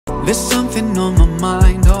There's something on my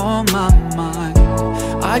mind, on my mind.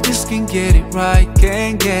 I just can't get it right,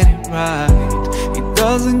 can't get it right. It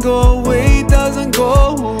doesn't go away, doesn't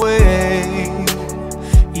go away.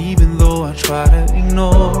 Even though I try to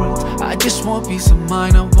ignore it, I just want peace of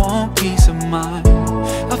mind, I want peace of mind.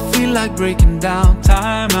 I feel like breaking down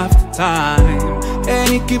time after time,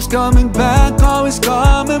 and it keeps coming back, always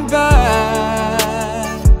coming back.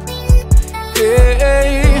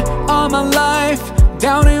 Hey, all my life,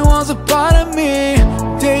 doubting was a part of me.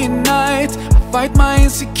 Day and night, I fight my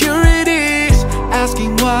insecurities,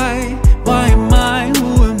 asking why am I,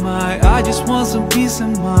 who am I just want some peace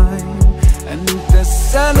of mind. And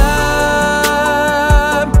السلام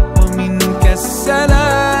ومنك السلام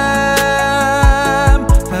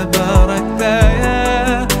تباركت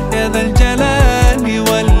يا ذا الجلال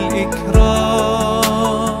والإكرام.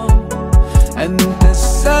 أنت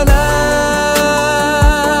السلام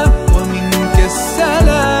ومنك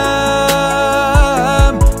السلام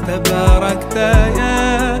تباركت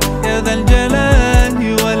يا ذا الجلال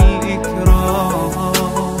والإكرام.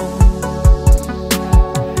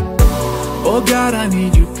 Oh God, I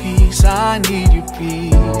need your peace, I need your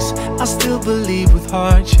peace. I still believe with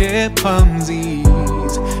hardship comes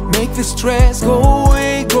ease. Make the stress go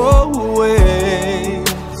away, go away.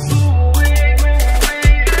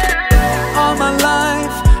 All my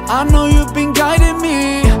life, I know you've been guiding me.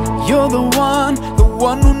 You're the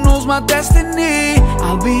one who knows my destiny.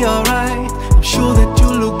 I'll be alright, I'm sure that you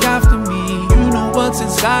look after me. You know what's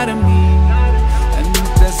inside of me. And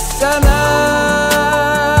the salam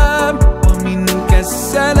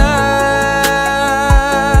السلام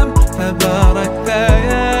تباركت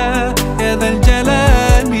يا ذا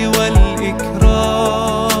الجلال والإكرام.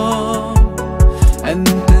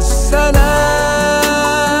 أنت السلام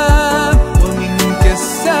ومنك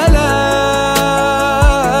السلام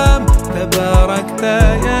تباركت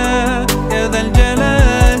يا ذا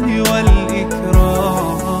الجلال والإكرام.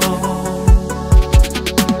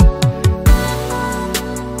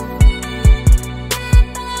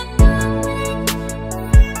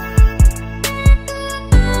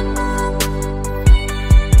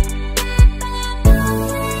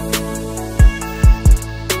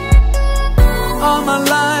 All my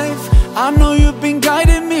life, I know you've been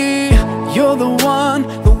guiding me. You're the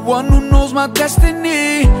one who knows my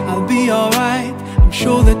destiny. I'll be alright, I'm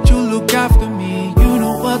sure that you'll look after me. You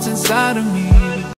know what's inside of me.